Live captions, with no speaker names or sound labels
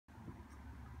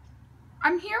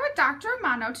I'm here with Dr.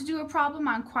 Romano to do a problem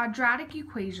on quadratic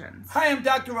equations. Hi, I'm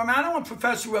Dr. Romano. I'm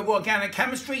professor of organic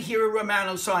chemistry here at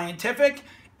Romano Scientific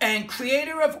and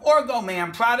creator of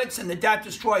OrgoMan products in the DAT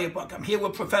Destroyer book. I'm here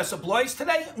with Professor Blois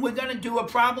today, and we're going to do a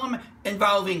problem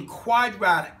involving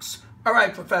quadratics. All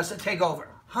right, Professor, take over.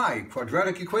 Hi,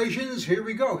 quadratic equations, here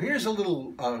we go. Here's a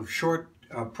little short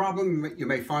problem you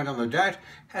may find on the DAT.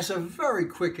 Has a very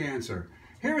quick answer.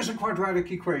 Here is a quadratic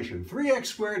equation. 3x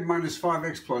squared minus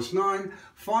 5x plus 9.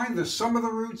 Find the sum of the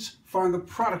roots, find the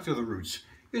product of the roots.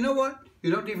 You know what?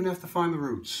 You don't even have to find the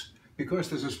roots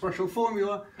because there's a special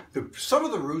formula. The sum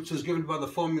of the roots is given by the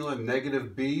formula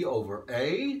negative b over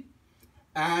a,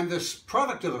 and the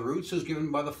product of the roots is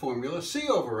given by the formula c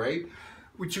over a,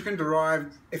 which you can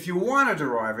derive. If you want to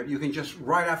derive it, you can just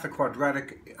write out the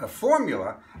quadratic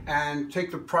formula and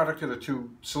take the product of the two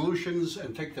solutions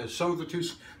and take the sum of the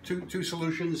two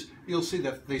solutions. You'll see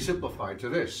that they simplify to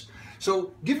this.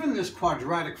 So given this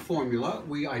quadratic formula,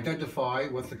 we identify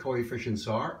what the coefficients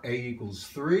are. A equals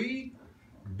 3,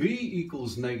 b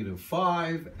equals negative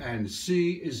 5, and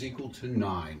c is equal to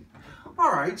 9.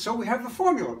 All right, so we have the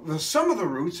formula. The sum of the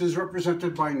roots is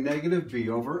represented by negative b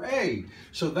over a.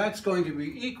 So that's going to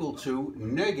be equal to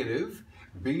negative,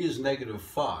 b is negative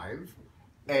 5,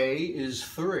 a is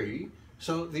 3.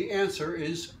 So the answer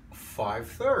is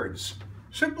 5/3.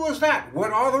 Simple as that.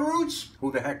 What are the roots?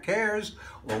 Who the heck cares?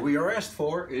 All we are asked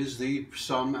for is the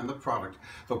sum and the product.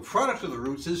 The product of the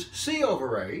roots is c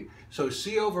over a. So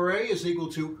c over a is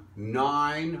equal to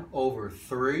 9 over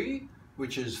 3,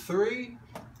 which is 3.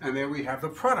 And there we have the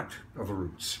product of the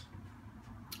roots.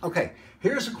 Okay,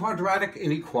 here's a quadratic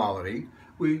inequality.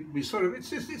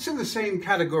 It's in the same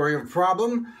category of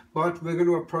problem, but we're going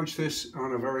to approach this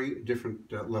on a very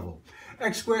different level.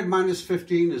 X squared minus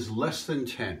 15 is less than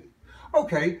 10.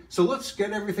 Okay, so let's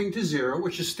get everything to 0,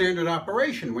 which is standard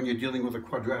operation when you're dealing with a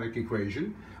quadratic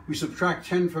equation. We subtract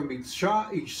 10 from each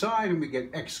side and we get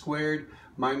x squared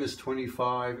minus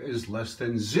 25 is less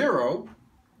than 0.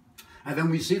 And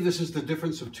then we see this is the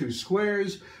difference of two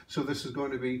squares, so this is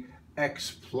going to be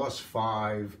x plus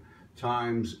 5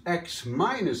 times x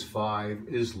minus 5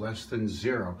 is less than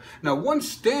 0. Now, one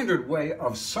standard way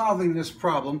of solving this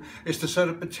problem is to set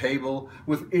up a table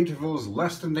with intervals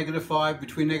less than negative 5,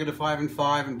 between negative 5 and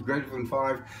 5, and greater than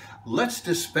 5. Let's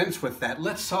dispense with that.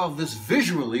 Let's solve this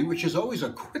visually, which is always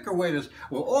a quicker way to,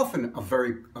 well, often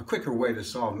a quicker way to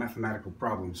solve mathematical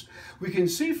problems. We can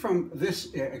see from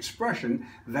this expression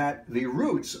that the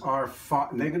roots are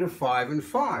negative 5 and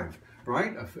 5,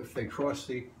 right? If they cross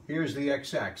here's the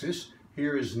x-axis,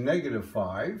 here is negative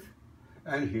 5,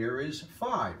 and here is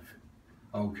 5,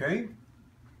 okay?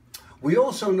 We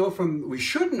also know we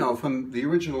should know from the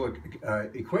original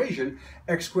equation,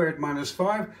 x squared minus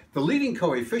 5, the leading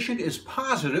coefficient is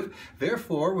positive.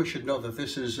 Therefore, we should know that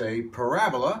this is a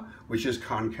parabola, which is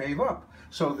concave up.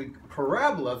 So the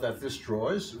parabola that this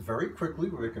draws, very quickly,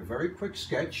 we'll make a very quick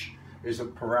sketch, is a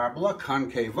parabola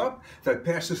concave up that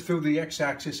passes through the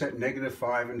x-axis at negative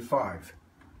 5 and 5.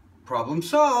 Problem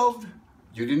solved.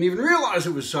 You didn't even realize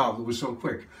it was solved. It was so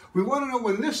quick. We want to know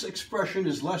when this expression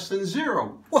is less than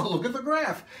 0. Well, look at the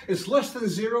graph. It's less than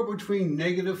 0 between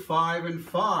negative 5 and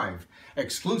 5,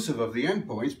 exclusive of the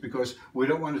endpoints, because we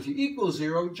don't want it to equal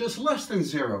 0, just less than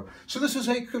 0. So this is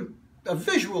a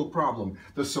visual problem.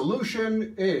 The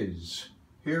solution is,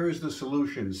 here is the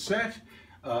solution set.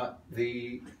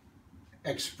 The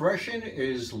expression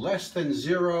is less than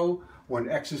 0 when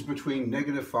x is between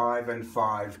negative 5 and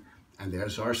 5. And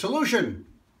there's our solution.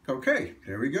 Okay,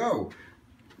 there we go.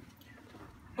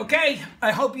 Okay,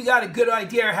 I hope you got a good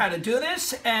idea how to do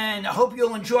this, and I hope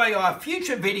you'll enjoy our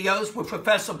future videos with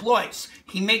Professor Blois.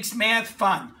 He makes math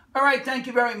fun. All right, thank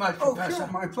you very much, Professor. Oh,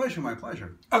 sure, my pleasure, my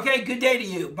pleasure. Okay, good day to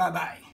you. Bye-bye.